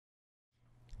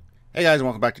Hey guys, and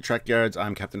welcome back to Trekyards.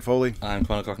 I'm Captain Foley. I'm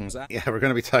Connor Cockins. Yeah, we're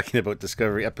going to be talking about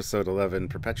Discovery Episode 11,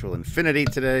 Perpetual Infinity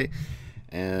today.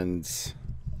 And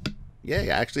yeah,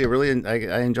 actually,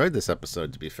 I enjoyed this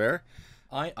episode, to be fair.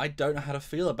 I don't know how to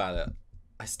feel about it.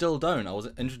 I still don't. I was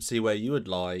interested to see where you would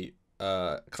lie,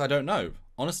 because I don't know,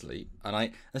 honestly.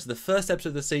 This is the first episode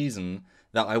of the season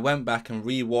that I went back and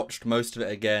rewatched most of it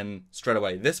again straight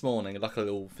away. This morning, luckily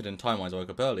it all fit in time-wise, I woke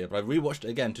up earlier, but I rewatched it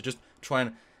again to just try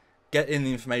and get in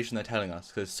the information they're telling us,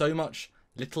 because so much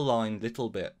little line, little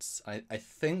bits. I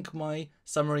think my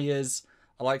summary is,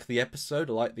 I like the episode,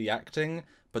 I like the acting,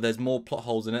 but there's more plot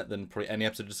holes in it than probably any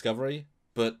episode of Discovery.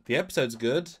 But the episode's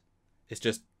good. It's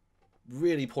just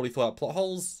really poorly thought out plot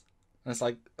holes. And it's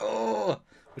like, oh,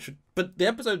 but the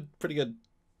episode's pretty good.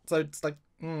 So it's like,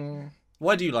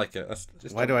 why do you like it?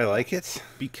 Why do I like it?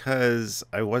 Because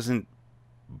I wasn't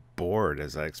bored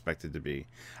as I expected to be.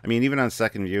 I mean, even on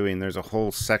second viewing, there's a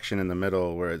whole section in the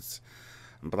middle where it's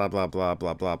blah blah blah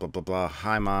blah blah blah blah blah.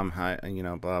 Hi mom, hi,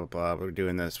 blah blah blah. We're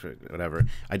doing this, whatever.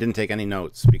 I didn't take any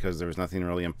notes because there was nothing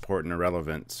really important or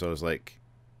relevant. So I was like,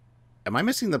 am I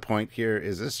missing the point here?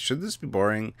 Should this be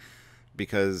boring?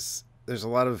 Because there's a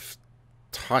lot of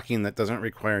talking that doesn't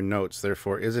require notes.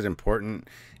 Therefore, is it important?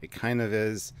 It kind of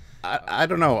is. I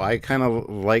don't know. I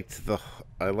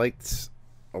liked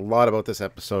a lot about this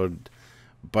episode,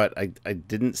 but I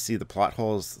didn't see the plot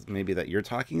holes maybe that you're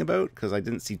talking about, because I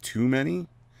didn't see too many.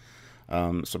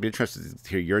 So I'd be interested to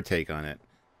hear your take on it.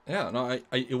 Yeah, no,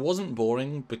 it wasn't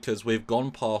boring because we've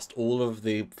gone past all of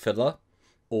the filler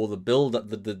or the build up,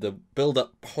 the build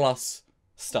up plus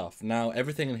stuff. Now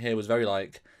everything in here was very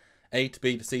like A to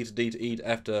B to C to D to E to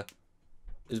F to.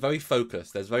 It's very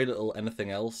focused. There's very little anything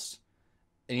else.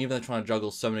 And even they're trying to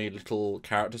juggle so many little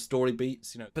character story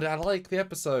beats, But I like the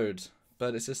episode,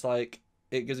 but it's just like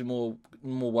it gives me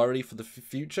more worry for the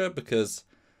future, because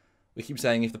we keep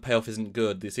saying if the payoff isn't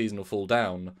good, the season will fall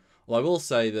down. Well, I will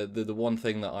say that the one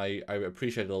thing that I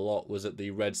appreciated a lot was that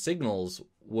the red signals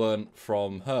weren't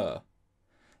from her.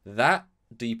 That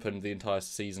deepened the entire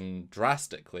season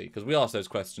drastically, because we asked those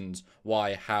questions: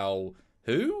 why, how,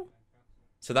 who.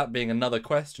 So that being another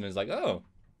question is like, oh,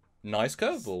 nice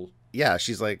curveball. Yeah,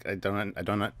 she's like, I don't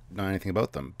know anything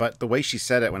about them. But the way she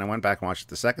said it when I went back and watched it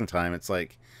the second time, it's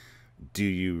like, do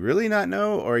you really not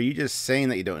know, or are you just saying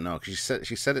that you don't know? Because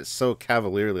she said it so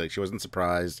cavalierly, like she wasn't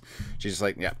surprised. She's just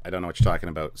like, yeah, I don't know what you're talking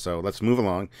about. So let's move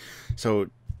along. So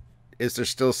is there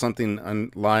still something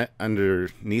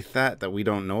underneath that we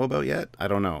don't know about yet? I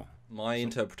don't know. My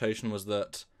interpretation was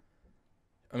that,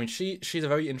 I mean, she's a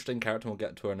very interesting character, and we'll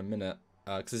get to her in a minute,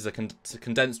 because it's a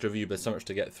condensed review, but there's so much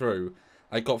to get through.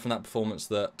 I got from that performance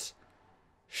that,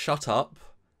 shut up,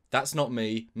 that's not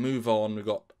me, move on, we've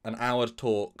got an hour to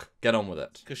talk, get on with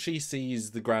it. Because she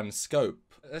sees the grand scope.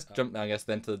 Let's jump now, I guess,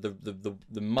 then to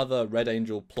the Mother Red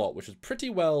Angel plot, which was pretty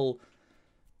well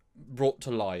brought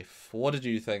to life. What did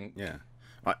you think? Yeah.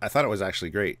 I thought it was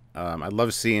actually great. I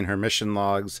love seeing her mission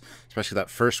logs, especially that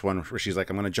first one where she's like,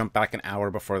 I'm going to jump back an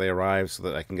hour before they arrive so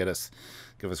that I can give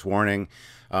us warning.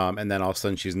 And then all of a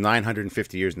sudden she's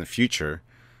 950 years in the future.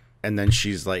 And then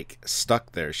she's like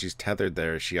stuck there. She's tethered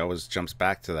there. She always jumps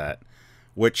back to that,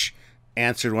 which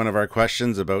answered one of our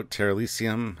questions about Terra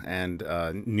Elysium and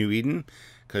New Eden,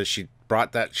 because she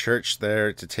brought that church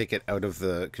there to take it out of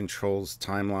the Control's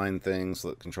timeline thing so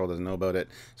that Control doesn't know about it.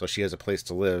 So she has a place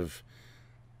to live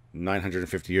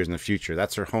 950 years in the future.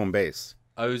 That's her home base.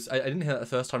 I didn't hear that the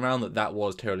first time around that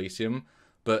was Terra Elysium,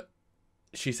 but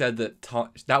she said that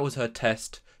that was her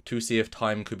test to see if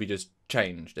time could be just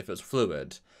changed, if it was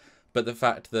fluid. But the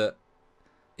fact that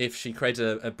if she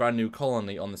created a brand new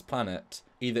colony on this planet,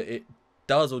 either it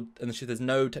does and there's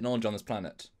no technology on this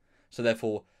planet. So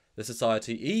therefore, the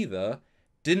society either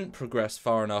didn't progress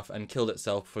far enough and killed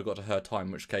itself before it got to her time,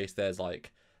 in which case there's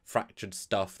like fractured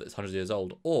stuff that's hundreds of years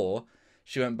old, or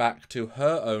she went back to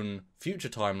her own future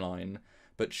timeline,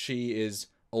 but she is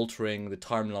altering the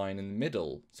timeline in the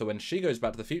middle. So when she goes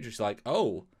back to the future, she's like,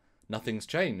 oh, nothing's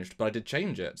changed, but I did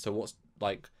change it. So what's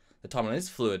like... the timeline is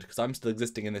fluid because I'm still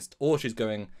existing in this, or she's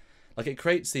going, like, it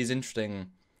creates these interesting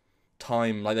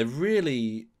time, like, they've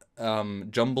really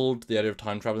jumbled the idea of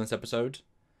time travel in this episode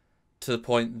to the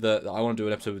point that I want to do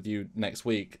an episode with you next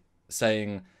week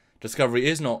saying Discovery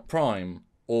is not Prime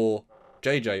or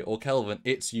JJ or Kelvin,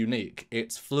 it's unique,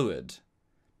 it's fluid,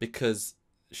 because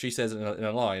she says in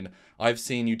a line, I've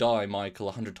seen you die, Michael,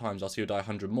 100 times, I'll see you die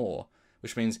 100 more,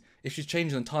 which means if she's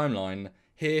changing the timeline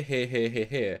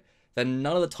here, then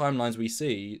none of the timelines we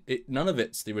see, none of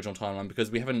it's the original timeline, because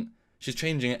she's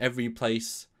changing at every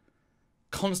place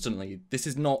constantly. This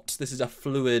is a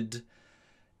fluid,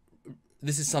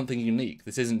 this is something unique.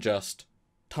 This isn't just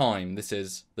time. This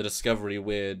is the Discovery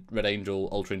weird Red Angel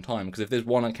altering time. Because if there's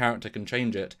one character can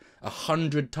change it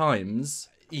 100 times,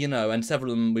 you know, and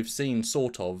several of them we've seen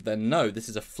sort of, then no, this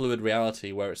is a fluid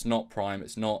reality where it's not prime.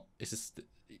 It's not. It's just.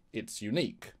 It's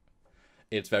unique.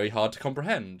 It's very hard to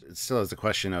comprehend. It still has the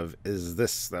question of, is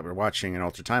this that we're watching an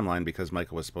altered timeline because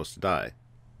Michael was supposed to die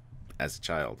as a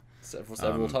child?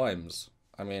 Several times.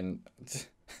 I mean,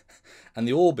 and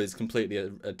the orb is completely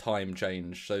a time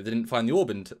change. So they didn't find the orb,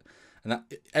 and that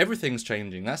everything's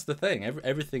changing. That's the thing.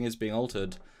 Everything is being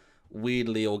altered,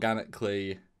 weirdly,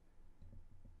 organically.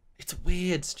 It's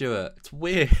weird, Stuart. It's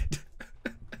weird.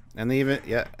 And they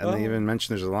even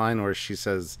mention there's a line where she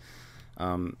says,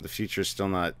 "The future's still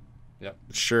not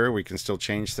sure. We can still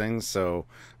change things, so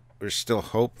there's still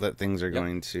hope that things are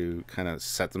going to kind of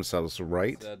set themselves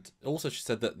right." Also, she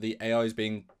said that the AI is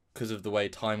being, because of the way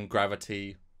time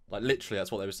gravity, like literally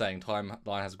that's what they were saying,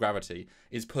 timeline has gravity,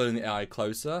 is pulling the AI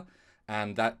closer,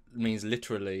 and that means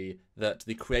literally that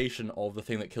the creation of the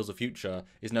thing that kills the future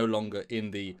is no longer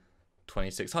in the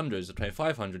 2600s or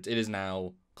 2500s. It is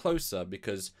now closer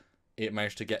because it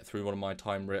managed to get through one of my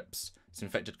time rips. It's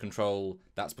infected Control.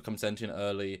 That's become sentient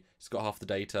early. It's got half the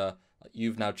data.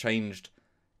 You've now changed,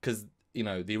 because, you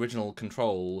know, the original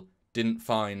Control didn't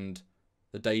find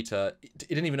the data. It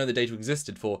didn't even know the data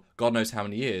existed for God knows how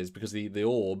many years, because the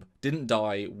orb didn't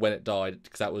die when it died,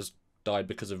 because that was died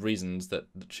because of reasons that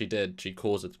she did. She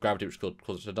caused it, gravity, which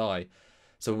caused it to die.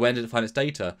 So when did it find its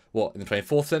data? What, in the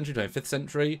 24th century, 25th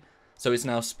century? So it's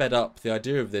now sped up the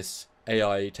idea of this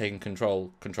AI taking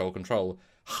control,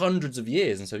 hundreds of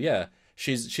years. And so, yeah,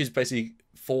 she's basically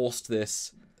forced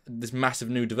this massive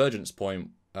new divergence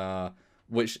point,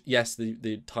 which, yes,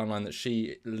 the timeline that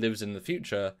she lives in the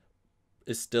future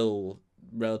is still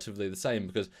relatively the same,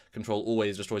 because Control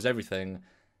always destroys everything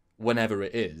whenever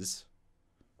it is.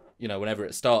 You know, whenever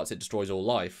it starts, it destroys all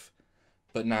life.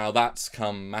 But now that's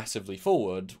come massively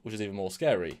forward, which is even more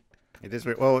scary. It is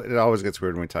weird. Well, it always gets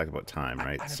weird when we talk about time,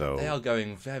 right? So they are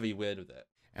going very weird with it.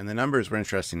 And the numbers were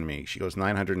interesting to me. She goes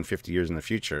 950 years in the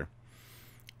future.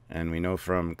 And we know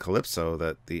from Calypso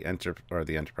that the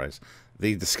Enterprise,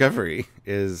 the Discovery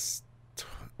is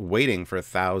waiting for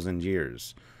 1,000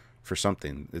 years for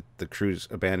something. The crews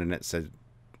abandoned it, said,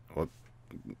 well,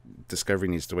 Discovery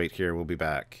needs to wait here. We'll be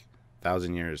back.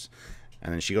 1,000 years.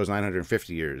 And then she goes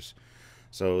 950 years.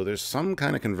 So there's some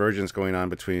kind of convergence going on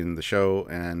between the show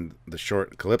and the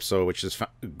short Calypso, which is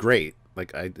great.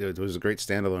 Like, it was a great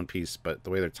standalone piece, but the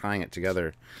way they're tying it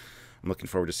together, I'm looking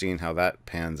forward to seeing how that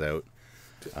pans out.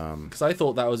 Because I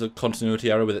thought that was a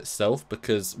continuity error with itself,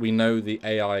 because we know the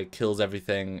AI kills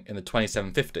everything in the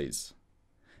 2750s,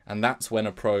 and that's when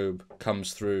a probe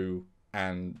comes through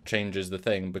and changes the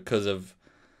thing because of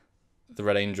the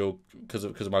Red Angel, because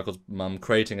of Michael's mum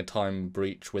creating a time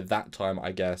breach with that time,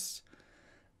 I guess.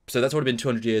 So that's already been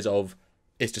 200 years of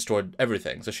it's destroyed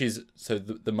everything. So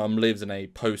the mum lives in a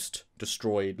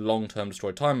post-destroyed, long-term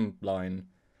destroyed timeline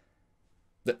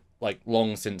that, like,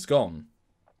 long since gone.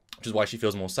 Which is why she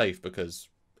feels more safe, because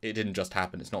it didn't just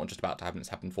happen. It's not just about to happen. It's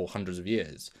happened for hundreds of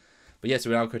years. But yes,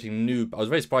 we're now creating new... I was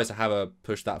very surprised to have her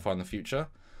push that far in the future.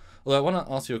 Although I want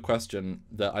to ask you a question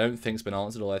that I don't think's been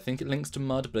answered, although I think it links to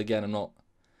Mud, but again, I'm not...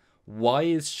 Why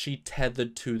is she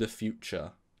tethered to the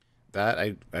future? That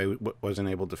I wasn't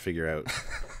able to figure out.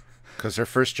 Because her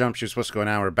first jump, she was supposed to go an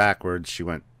hour backwards. She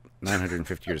went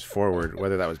 950 years forward.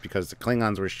 Whether that was because the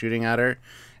Klingons were shooting at her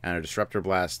and a disruptor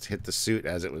blast hit the suit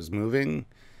as it was moving...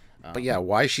 But yeah,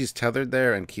 why she's tethered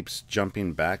there and keeps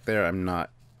jumping back there, I'm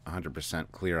not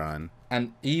 100% clear on.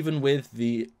 And even with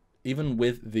the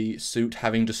suit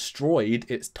having destroyed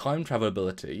its time travel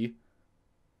ability,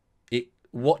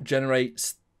 what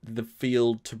generates the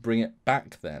field to bring it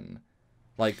back then?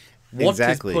 Like, what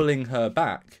is pulling her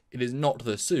back? It is not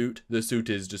the suit. The suit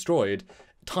is destroyed.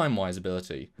 Time-wise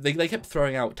ability. They kept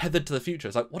throwing out tethered to the future.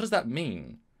 It's like, what does that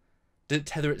mean? Did it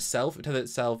tether itself? It tethered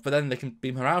itself, but then they can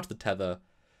beam her out of the tether.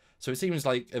 So it seems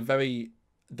like a very...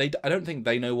 I don't think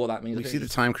they know what that means. We see the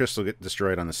time crystal get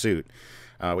destroyed on the suit,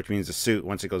 which means the suit,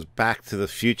 once it goes back to the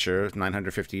future,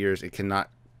 950 years, it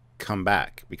cannot come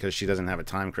back because she doesn't have a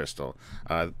time crystal.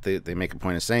 They make a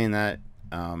point of saying that.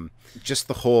 Just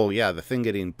the whole, the thing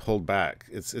getting pulled back.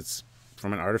 It's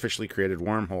from an artificially created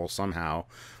wormhole somehow,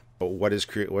 but what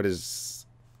is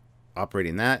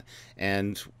operating that?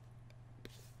 And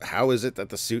how is it that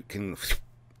the suit can...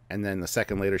 And then the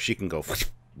second later, she can go...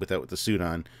 without the suit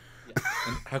on.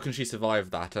 And how can she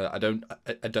survive that?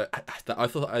 I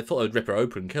thought I'd rip her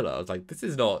open and kill her. I was like, this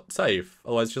is not safe.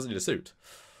 Otherwise, she doesn't need a suit.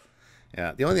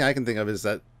 Yeah, the only thing I can think of is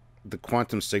that the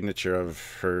quantum signature of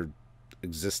her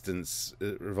existence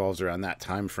revolves around that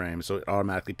time frame, so it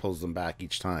automatically pulls them back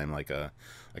each time like a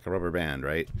rubber band,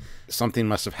 right? Something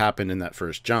must have happened in that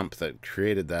first jump that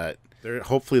created that.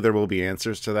 Hopefully there will be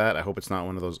answers to that. I hope it's not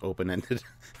one of those open-ended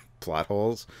plot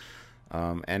holes.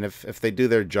 And if they do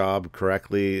their job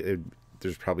correctly,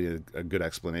 there's probably a good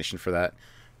explanation for that.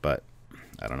 But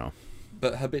I don't know.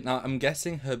 But I'm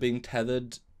guessing her being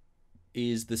tethered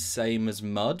is the same as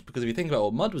Mud, because if you think about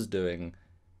what Mud was doing,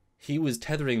 he was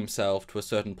tethering himself to a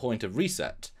certain point of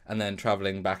reset and then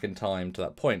traveling back in time to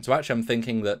that point. So actually I'm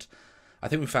thinking that I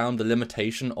think we found the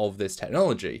limitation of this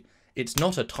technology. It's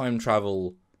not a time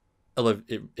travel, although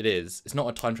it is. It's not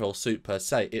a time travel suit per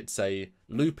se. It's a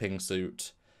looping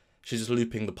suit. She's just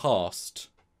looping the past.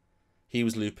 He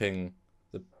was looping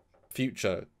the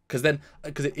future. Because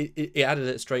it added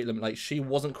a straight limit. Like, she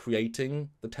wasn't creating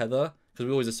the tether, because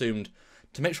we always assumed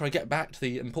to make sure I get back to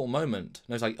the important moment.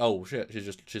 And it's like, oh shit,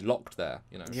 she's locked there,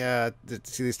 you know. Yeah,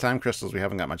 see, these time crystals, we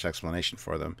haven't got much explanation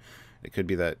for them. It could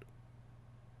be that,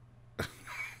 well,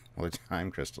 they're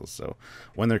time crystals, so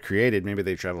when they're created, maybe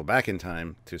they travel back in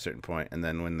time to a certain point, and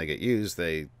then when they get used,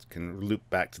 they can loop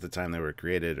back to the time they were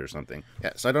created or something.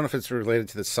 Yeah, so I don't know if it's related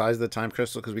to the size of the time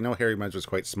crystal, because we know Harry Mudd's was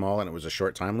quite small and it was a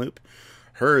short time loop.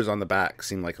 Hers on the back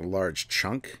seemed like a large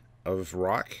chunk of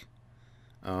rock,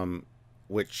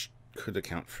 which could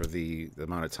account for the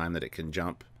amount of time that it can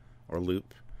jump or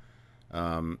loop.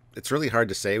 It's really hard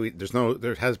to say.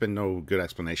 There has been no good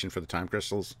explanation for the time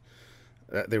crystals.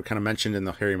 They were kind of mentioned in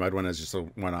the Harry Mudd one as just a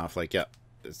one-off, like, yep,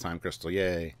 it's time crystal,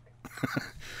 yay.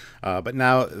 But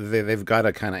now they've got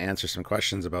to kind of answer some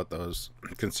questions about those,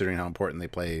 considering how important they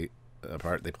play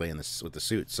in this with the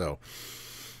suit. So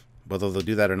whether they'll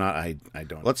do that or not, I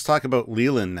don't. Let's talk about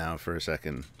Leland now for a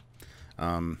second.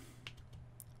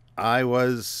 I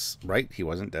was right; he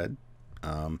wasn't dead.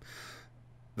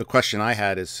 The question I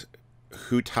had is,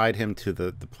 who tied him to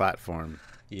the platform?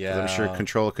 Yeah, I'm sure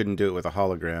Control couldn't do it with a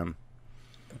hologram.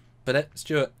 But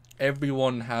Stuart,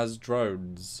 everyone has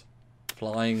drones,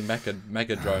 flying mega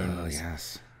drones. Oh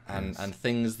yes. And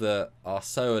things that are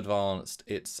so advanced,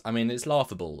 it's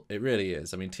laughable. It really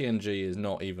is. I mean, TNG is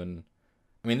not even.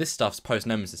 I mean, this stuff's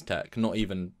post-Nemesis tech. Not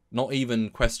even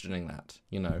questioning that,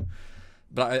 you know.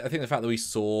 But I think the fact that we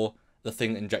saw the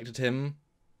thing that injected him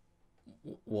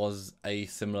was a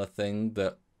similar thing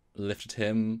that lifted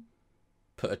him,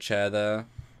 put a chair there,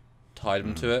 tied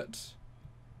him to it,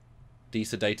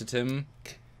 desedated him.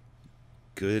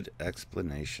 Good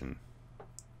explanation.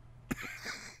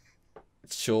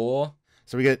 Sure.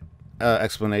 So we get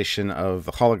explanation of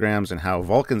the holograms and how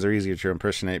Vulcans are easier to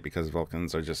impersonate because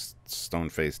Vulcans are just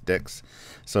stone-faced dicks.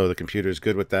 So the computer's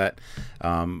good with that.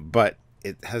 But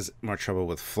it has more trouble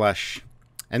with flesh.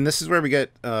 And this is where we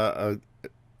get a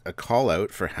call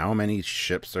out for how many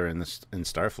ships are in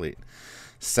Starfleet.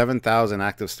 7,000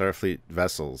 active Starfleet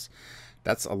vessels.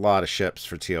 That's a lot of ships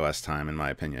for TOS time, in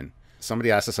my opinion. Somebody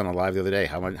asked us on a live the other day,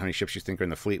 how many ships you think are in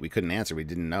the fleet? We couldn't answer. We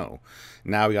didn't know.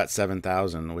 Now we got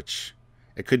 7,000, which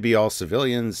it could be all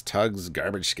civilians, tugs,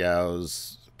 garbage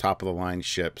scows, top-of-the-line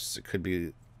ships. It could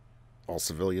be all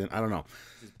civilian. I don't know.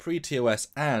 Pre-TOS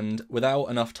and without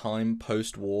enough time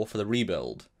post-war for the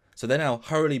rebuild. So they're now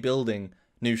hurriedly building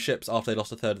new ships after they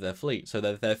lost a third of their fleet. So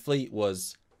their fleet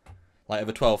was like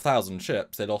over 12,000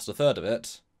 ships. They lost a third of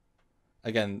it.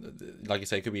 Again, like you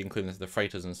say, it could be including the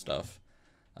freighters and stuff.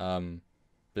 Yeah,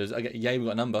 we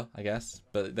got a number, I guess,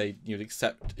 but you'd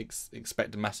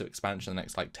expect a massive expansion in the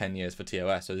next like 10 years for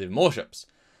TOS, so there's even more ships.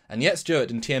 And yet, Stuart,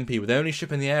 in TMP, we're the only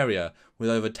ship in the area with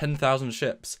over 10,000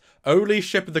 ships. Only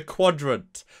ship in the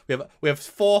quadrant. We have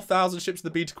 4,000 ships in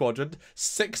the beta quadrant,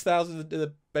 6,000 in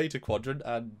the beta quadrant,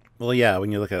 and well, yeah,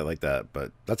 when you look at it like that,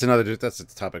 but that's a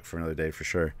topic for another day for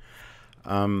sure.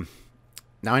 Now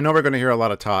I know we're going to hear a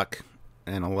lot of talk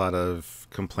and a lot of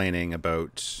complaining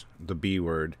about the B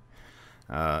word,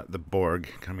 the Borg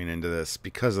coming into this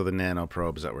because of the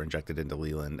nanoprobes that were injected into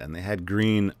Leland, and they had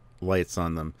green lights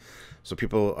on them. So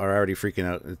people are already freaking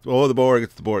out. Oh, the Borg,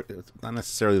 it's the Borg. It's not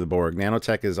necessarily the Borg.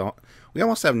 Nanotech is all. We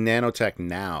almost have nanotech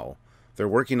now. They're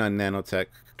working on nanotech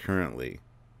currently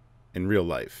in real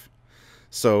life.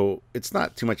 So it's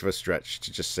not too much of a stretch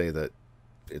to just say that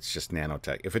it's just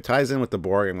nanotech. If it ties in with the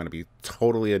Borg, I'm going to be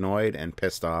totally annoyed and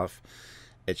pissed off.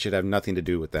 It should have nothing to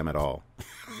do with them at all.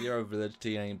 Zero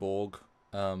validity in any Borg.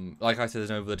 Like I said,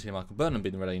 there's no validity in Michael Burnham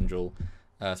being the Red Angel.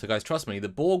 So guys, trust me, the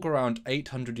Borg were around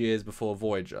 800 years before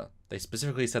Voyager. They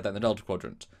specifically said that in the Delta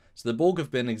Quadrant. So the Borg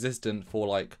have been existent for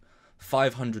like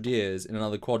 500 years in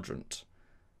another quadrant.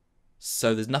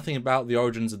 So there's nothing about the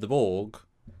origins of the Borg.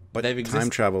 But time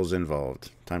travel's involved.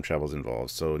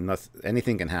 So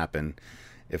anything can happen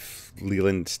if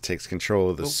Leland takes control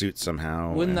of the suit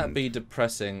somehow. Wouldn't that be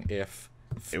depressing if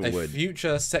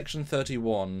future Section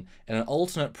 31 in an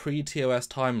alternate pre-TOS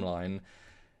timeline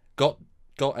got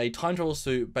a time travel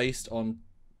suit based on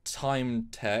time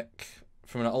tech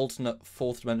from an alternate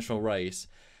fourth dimensional race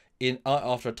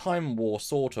after a time war,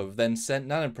 sort of, then sent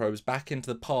nanoprobes back into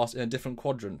the past in a different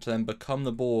quadrant to then become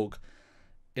the Borg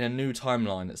in a new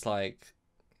timeline? It's like,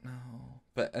 no.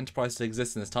 But Enterprise still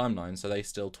exists in this timeline, so they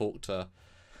still talk to...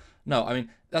 No, I mean,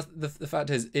 that's the fact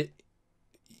is,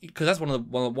 because that's one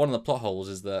of the plot holes,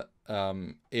 is that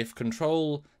if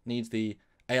Control needs the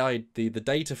AI, the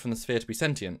data from the sphere to be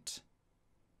sentient,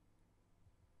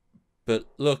 but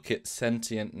look, it's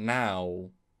sentient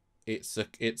now.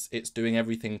 It's doing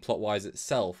everything plot-wise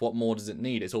itself. What more does it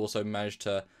need? It's also managed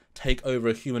to take over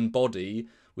a human body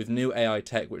with new AI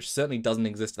tech, which certainly doesn't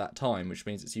exist at that time, which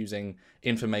means it's using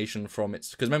information from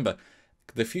its... Because remember,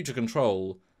 the future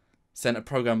Control sent a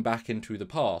program back into the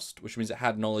past, which means it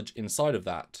had knowledge inside of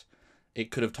that.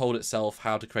 It could have told itself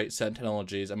how to create certain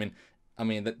technologies. I mean,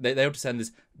 they able to send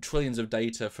this trillions of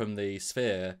data from the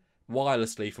sphere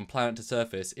wirelessly from planet to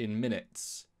surface in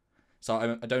minutes.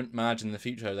 So I don't imagine in the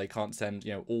future they can't send,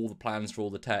 you know, all the plans for all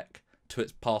the tech to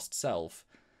its past self.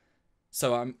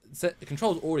 So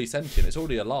Control's already sentient. It's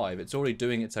already alive. It's already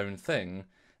doing its own thing.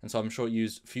 And so I'm sure it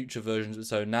used future versions of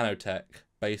its own nanotech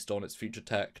based on its future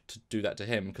tech to do that to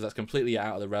him, because that's completely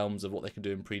out of the realms of what they could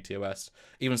do in pre-TOS.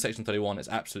 Even Section 31, it's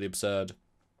absolutely absurd.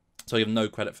 So I give no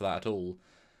credit for that at all.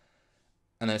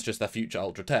 And then it's just their future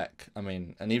ultra tech. I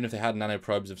mean, and even if they had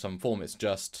nanoprobes of some form, it's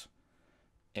just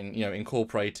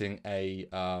incorporating a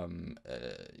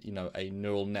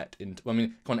neural net into... I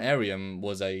mean, Quanarium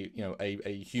was a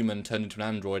human turned into an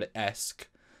android-esque,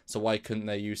 so why couldn't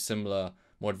they use similar,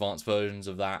 more advanced versions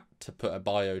of that to put a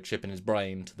biochip in his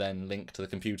brain to then link to the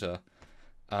computer?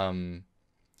 Although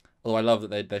I love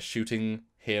that they're shooting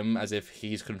him as if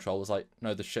he's Control. It's like,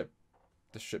 no, the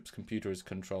ship's computer is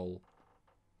Control.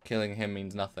 Killing him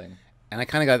means nothing. And I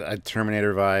kind of got a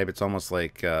Terminator vibe. It's almost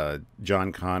like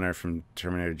John Connor from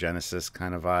Terminator Genesis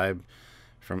kind of vibe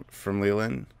from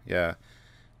Leland. Yeah,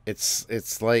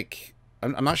 it's like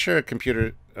I'm not sure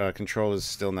computer Control is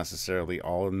still necessarily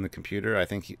all in the computer. I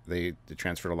think they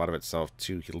transferred a lot of itself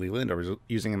to Leland, or was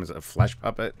using him as a flesh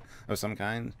puppet of some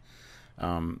kind.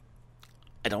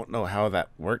 I don't know how that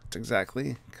worked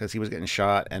exactly, because he was getting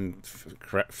shot and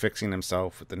fixing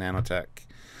himself with the nanotech.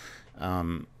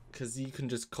 Because you can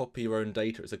just copy your own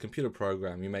data. It's a computer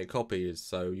program. You make copies,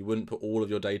 so you wouldn't put all of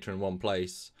your data in one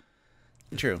place.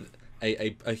 True.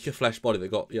 A flesh body that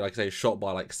got, like I say, shot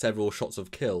by like several shots of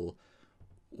kill,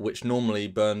 which normally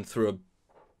burned through a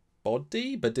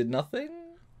body but did nothing.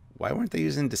 Why weren't they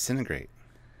using disintegrate?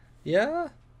 Yeah.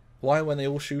 Why weren't they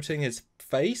all shooting his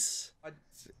face? I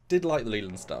did like the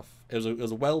Leland stuff. It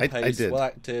was a well-paced,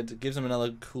 well-acted. Gives him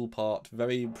another cool part.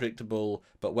 Very predictable,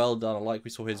 but well done. I like we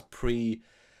saw his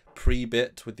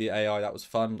pre-bit with the AI. That was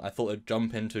fun. I thought they'd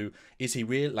jump into, is he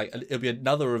real? Like, it'll be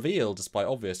another reveal, despite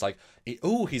obvious. Like,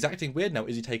 he's acting weird now.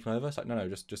 Is he taking over? It's like, no,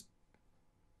 just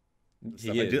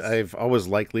he is. I've always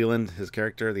liked Leland, his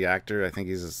character, the actor. I think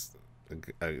he's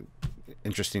a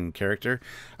interesting character.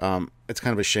 It's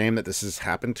kind of a shame that this has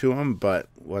happened to him, but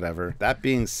whatever. That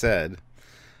being said,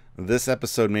 this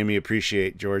episode made me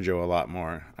appreciate Giorgio a lot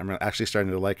more. I'm actually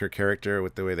starting to like her character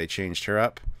with the way they changed her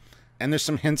up. And there's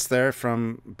some hints there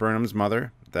from Burnham's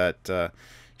mother that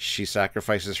she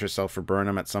sacrifices herself for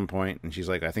Burnham at some point, and she's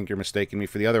like, I think you're mistaking me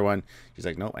for the other one. She's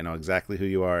like, no, I know exactly who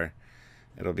you are.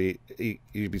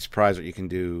 You'd be surprised what you can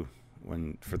do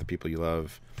for the people you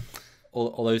love.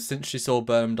 Although since she saw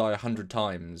Burnham die 100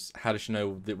 times, how does she know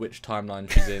which timeline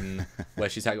she's in, where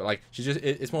she's like,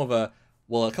 it's more of a,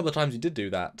 well, a couple of times you did do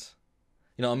that.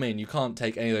 You know what I mean? You can't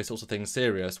take any of those sorts of things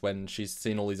serious when she's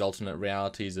seen all these alternate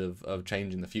realities of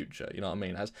changing the future. You know what I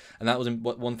mean? And that was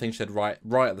one thing she said right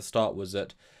at the start, was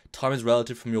that time is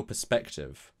relative from your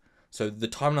perspective. So the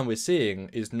timeline we're seeing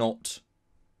is not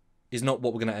what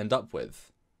we're going to end up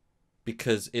with,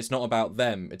 because it's not about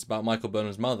them. It's about Michael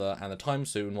Burnham's mother and the time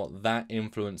suit and what that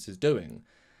influence is doing.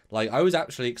 Like, I was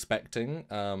actually expecting,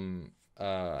 and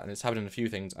it's happened in a few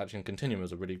things. Actually, in Continuum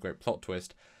was a really great plot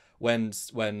twist. When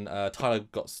Tyler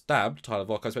got stabbed, Tyler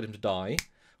Volk, I expected him to die.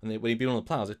 When he'd been on the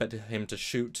plan, I expected him to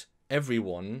shoot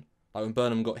everyone. Like when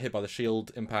Burnham got hit by the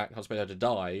shield impact, I expected her to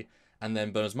die, and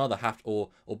then Burnham's mother or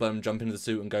Burnham jump into the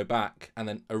suit and go back, and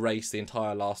then erase the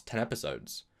entire last 10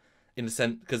 episodes. In a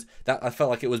sense, because that I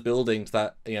felt like it was building to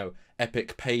that,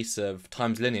 epic pace of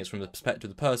time's linear from the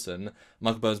perspective of the person.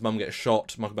 Michael Burnham's mum gets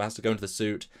shot. Michael Burnham has to go into the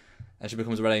suit, and she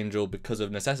becomes a Red Angel because of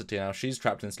necessity. Now she's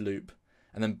trapped in this loop.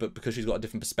 And then, but because she's got a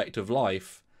different perspective of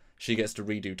life, she gets to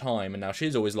redo time, and now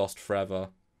she's always lost forever,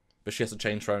 but she has to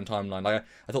change her own timeline. Like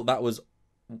I thought that was,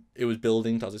 it was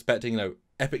building to, I was expecting,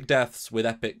 epic deaths with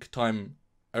epic time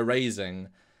erasing,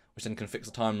 which then can fix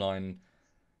the timeline.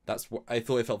 That's what I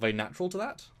thought. It felt very natural to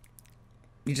that.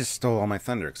 You just stole all my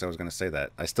thunder because I was going to say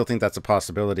that. I still think that's a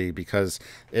possibility because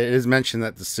it is mentioned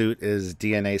that the suit is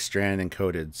DNA strand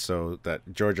encoded so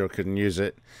that Giorgio couldn't use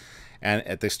it.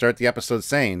 And they start the episode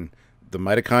saying the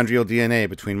mitochondrial DNA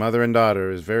between mother and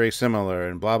daughter is very similar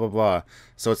and blah, blah, blah.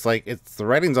 So it's like it's the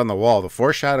writing's on the wall. The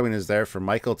foreshadowing is there for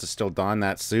Michael to still don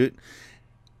that suit,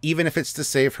 even if it's to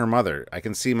save her mother. I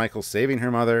can see Michael saving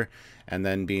her mother and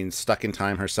then being stuck in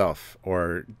time herself,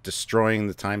 or destroying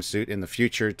the time suit in the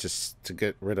future to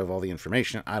get rid of all the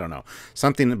information. I don't know.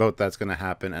 Something about that's going to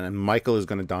happen, and then Michael is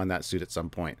going to don that suit at some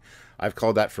point. I've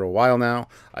called that for a while now.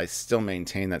 I still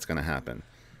maintain that's going to happen.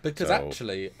 Because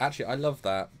actually, I love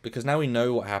that, because now we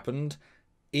know what happened.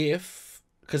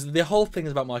 Because the whole thing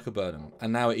is about Michael Burnham,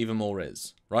 and now it even more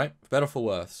is, right? For better or for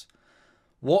worse.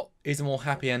 What is a more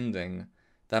happy ending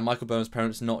than Michael Burnham's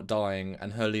parents not dying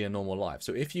and her leading a normal life?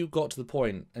 So if you got to the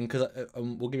point, and because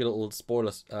we'll give you a little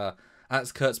spoiler,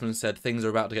 Alex Kurtzman said things are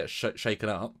about to get shaken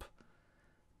up,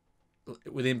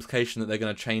 with the implication that they're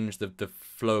going to change the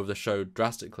flow of the show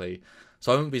drastically.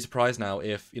 So I wouldn't be surprised now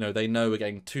if they know we're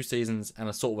getting 2 seasons and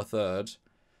a sort of a third.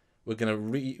 We're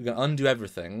going to undo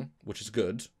everything, which is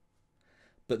good.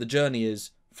 But the journey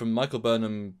is from Michael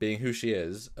Burnham being who she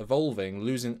is, evolving,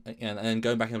 losing, and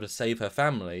going back able to save her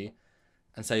family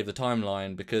and save the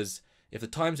timeline, because if the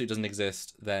time suit doesn't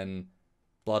exist, then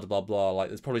blah, blah, blah, like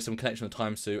there's probably some connection with the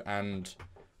time suit and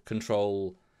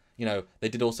control. They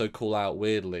did also call out,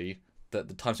 weirdly, that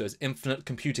the time suit has infinite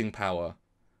computing power,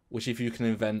 which if you can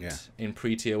invent in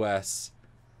pre-TOS,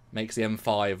 makes the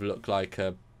M5 look like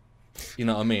a, you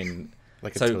know what I mean?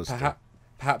 Like a toaster.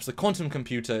 Perhaps the quantum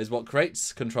computer is what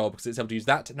creates control, because it's able to use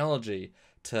that technology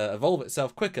to evolve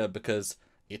itself quicker because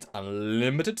it's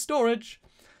unlimited storage.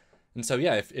 And so,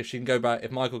 yeah, if she can go back,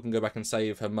 if Michael can go back and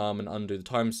save her mum and undo the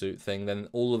time suit thing, then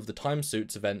all of the time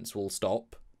suit's events will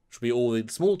stop. Which will be all the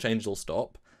small changes will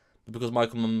stop. But because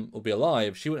Michael's mum will be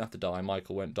alive, she won't have to die,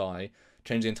 Michael won't die.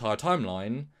 Change the entire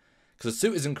timeline. Because the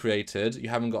suit isn't created, you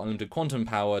haven't got unlimited quantum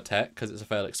power tech because it's a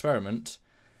failed experiment.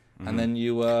 Mm-hmm. And then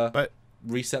you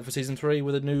reset for season 3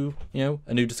 with a new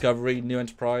discovery, new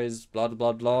enterprise, blah, blah,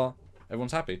 blah, blah.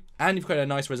 Everyone's happy. And you've created a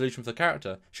nice resolution for the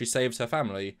character. She saves her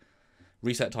family.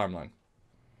 Reset timeline.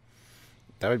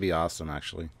 That would be awesome,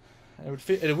 actually.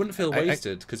 It wouldn't feel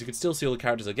wasted, because you could still see all the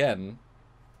characters again.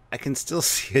 I can still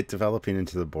see it developing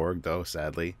into the Borg, though,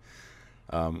 sadly.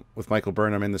 With Michael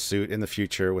Burnham in the suit in the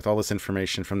future, with all this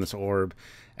information from this orb,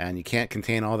 and you can't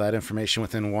contain all that information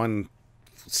within one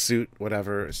suit,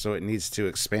 whatever, so it needs to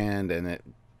expand, and it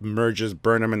merges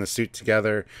Burnham and the suit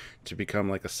together to become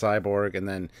like a cyborg, and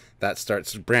then that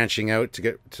starts branching out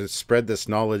to spread this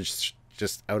knowledge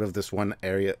just out of this one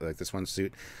area, like this one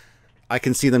suit. I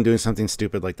can see them doing something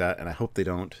stupid like that, and I hope they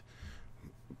don't.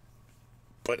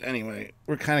 But anyway,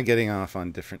 we're kind of getting off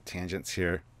on different tangents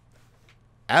here.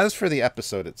 As for the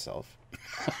episode itself,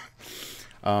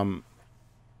 a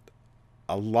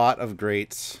lot of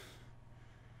great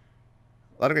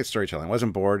storytelling. I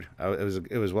wasn't bored.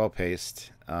 It was well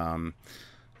paced. There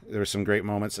were some great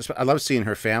moments. I love seeing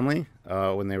her family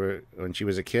when she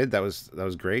was a kid. That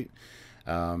was great.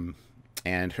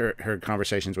 And her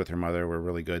conversations with her mother were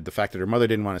really good. The fact that her mother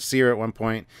didn't want to see her at one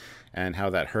point, and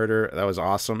how that hurt her, that was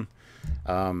awesome.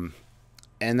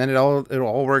 And then it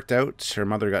all worked out. Her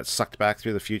mother got sucked back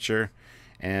through the future,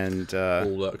 and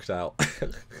all worked out.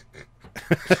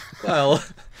 Well,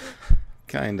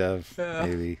 kind of,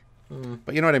 maybe.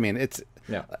 But you know what I mean. It's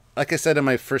like I said in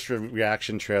my first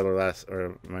reaction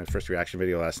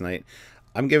video last night.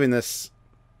 I'm giving this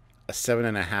a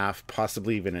 7.5,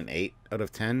 possibly even an 8 out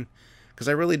of 10. Because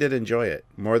I really did enjoy it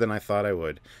more than I thought I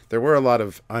would. There were a lot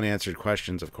of unanswered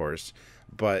questions, of course,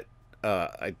 but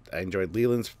I enjoyed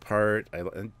Leland's part.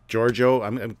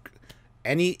 Giorgio.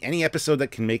 Any episode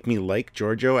that can make me like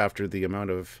Giorgio after the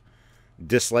amount of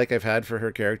dislike I've had for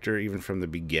her character, even from the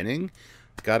beginning,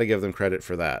 got to give them credit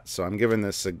for that. So I'm giving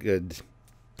this a good.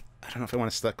 I don't know if I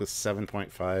want to stick with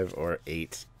 7.5 or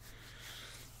 8.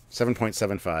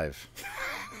 7.75.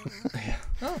 Yeah.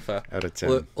 Oh, fair. Out of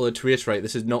 10. Well, to reiterate,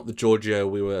 this is not the Giorgio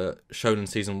we were shown in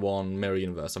season 1 Mirror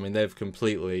Universe. I mean, they've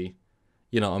completely,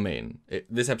 you know what I mean?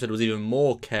 This episode was even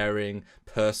more caring,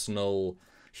 personal,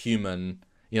 human.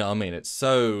 You know what I mean? It's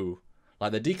so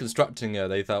like they're deconstructing her.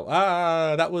 They thought,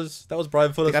 that was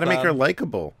Brian Fuller's. They got to make her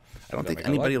likable. I don't think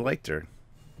anybody liked her.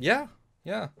 Yeah.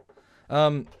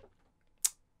 I'll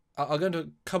go into a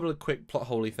couple of quick plot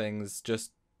holey things.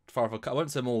 Just far off. I won't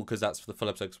say them all because that's for the full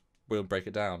episode. we'll break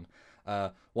it down.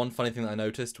 One funny thing that I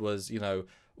noticed was,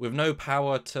 with no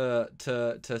power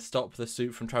to stop the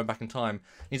suit from traveling back in time,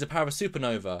 he needs the power of a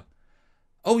supernova.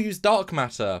 Oh, use dark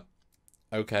matter.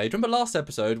 Okay, do you remember last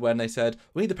episode when they said,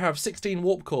 we need the power of 16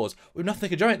 warp cores? We've nothing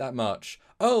to generate that much.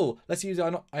 Oh, let's use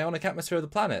the ionic atmosphere of the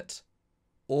planet.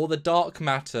 Or the dark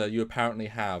matter you apparently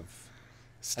have.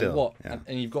 Still, and what? yeah.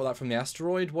 And you've got that from the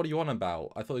asteroid? What are you on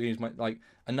about? I thought they used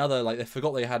another, they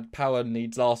forgot they had power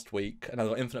needs last week, and they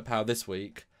got infinite power this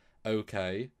week.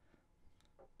 Okay.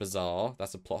 Bizarre.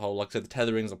 That's a plot hole. Like I said, the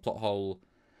tethering's a plot hole.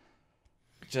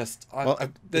 It's a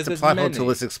plot hole till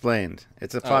it's explained.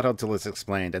 It's a plot hole till it's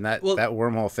explained, and that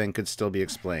wormhole thing could still be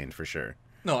explained for sure.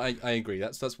 No, I agree.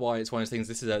 That's why it's one of those things.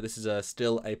 This is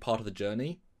still a part of the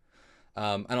journey.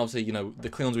 And obviously, the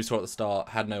Klingons we saw at the start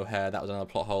had no hair. That was another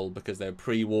plot hole because they were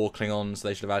pre-war Klingons. So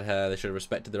they should have had hair. They should have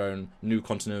respected their own new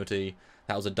continuity.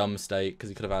 That was a dumb mistake because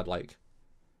you could have had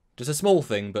just a small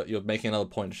thing, but you're making another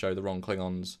point to show the wrong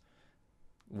Klingons.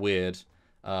 Weird.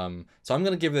 So I'm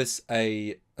gonna give this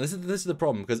a. This is the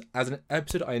problem because as an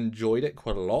episode, I enjoyed it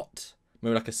quite a lot.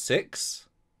 Maybe like a 6,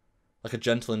 like a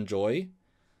gentle enjoy.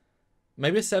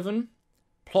 Maybe a 7.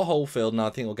 Plot hole filled, and I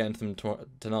think we'll get into them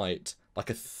tonight. Like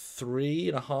a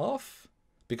 3.5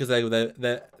 because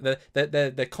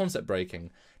they're concept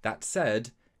breaking. That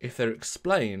said, if they're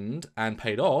explained and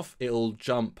paid off, it'll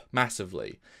jump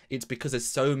massively. It's because there's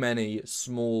so many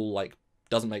small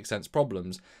doesn't make sense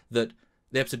problems that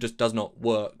the episode just does not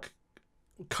work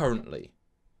currently.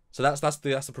 So that's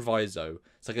the proviso.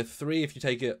 It's like a 3 if you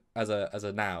take it as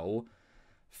a now.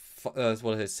 What is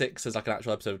it? 6 as like an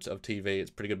actual episode of TV. It's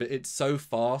pretty good, but it's so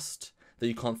fast that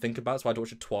you can't think about it, so I had to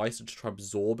watch it twice to try to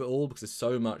absorb it all because there's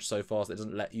so much so fast that it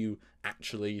doesn't let you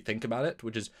actually think about it,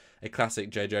 which is a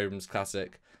classic J.J. Abrams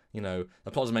classic. The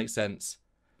plot doesn't make sense.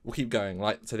 We'll keep going.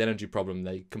 So the energy problem,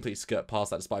 they completely skirt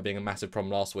past that despite being a massive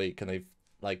problem last week, and they've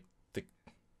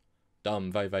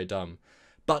dumb, very, very dumb.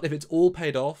 But if it's all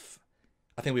paid off,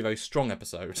 I think it'll be a very strong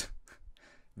episode.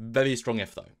 Very strong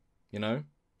if though,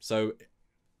 So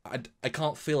I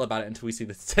can't feel about it until we see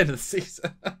the end of the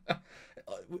season.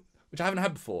 Which I haven't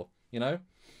had before,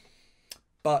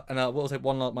 But, and I will say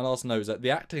my last note is that the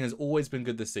acting has always been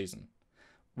good this season.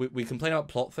 We complain about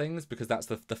plot things because that's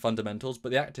the fundamentals,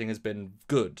 but the acting has been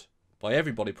good by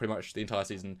everybody pretty much the entire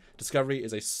season. Discovery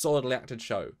is a solidly acted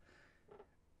show.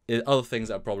 There are other things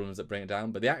that are problems that bring it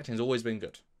down, but the acting has always been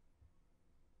good.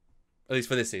 At least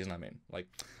for this season, I mean. Well,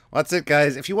 that's it,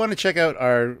 guys. If you want to check out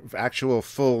our actual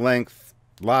full-length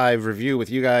live review with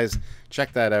you guys,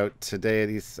 check that out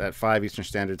today at 5 Eastern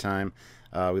Standard Time.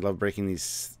 We love breaking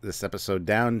this episode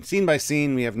down scene by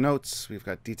scene. We have notes, we've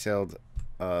got detailed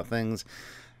things,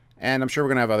 and I'm sure we're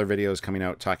gonna have other videos coming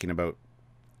out talking about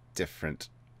different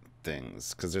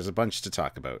things because there's a bunch to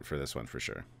talk about for this one for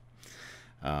sure.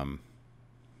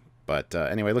 But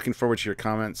anyway, looking forward to your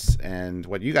comments and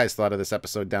what you guys thought of this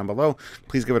episode down below.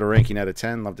 Please give it a ranking out of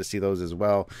 10. Love to see those as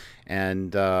well.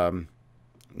 And do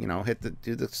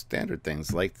the standard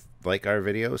things like our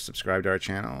videos, subscribe to our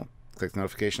channel, click the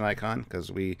notification icon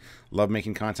because we love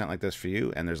making content like this for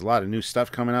you. And there's a lot of new stuff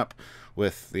coming up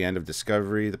with the end of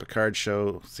Discovery, the Picard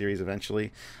show series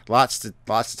eventually. Lots to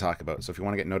talk about. So if you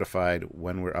want to get notified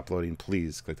when we're uploading,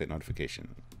 please click that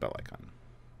notification bell icon.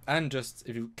 And just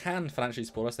if you can financially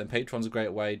support us, then Patreon's a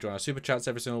great way. Join our super chats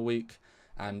every single week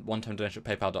and one-time donation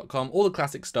at paypal.com. All the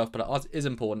classic stuff, but ours is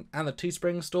important. And the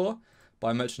Teespring store,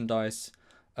 buy merchandise.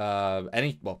 Have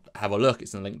a look,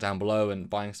 it's in the link down below, and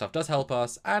buying stuff does help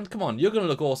us. And come on, you're gonna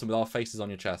look awesome with our faces on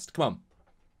your chest. Come on,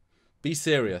 be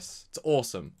serious, it's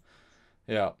awesome.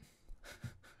 Yeah.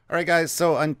 All right, guys,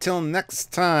 so until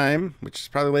next time, which is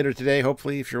probably later today,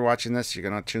 hopefully if you're watching this you're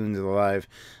gonna tune into the live,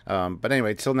 but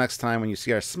anyway, till next time when you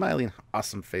see our smiling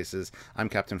awesome faces, I'm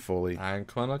Captain Foley. And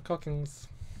Connor Cockings.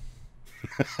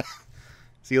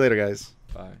 See you later, guys.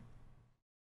 Bye.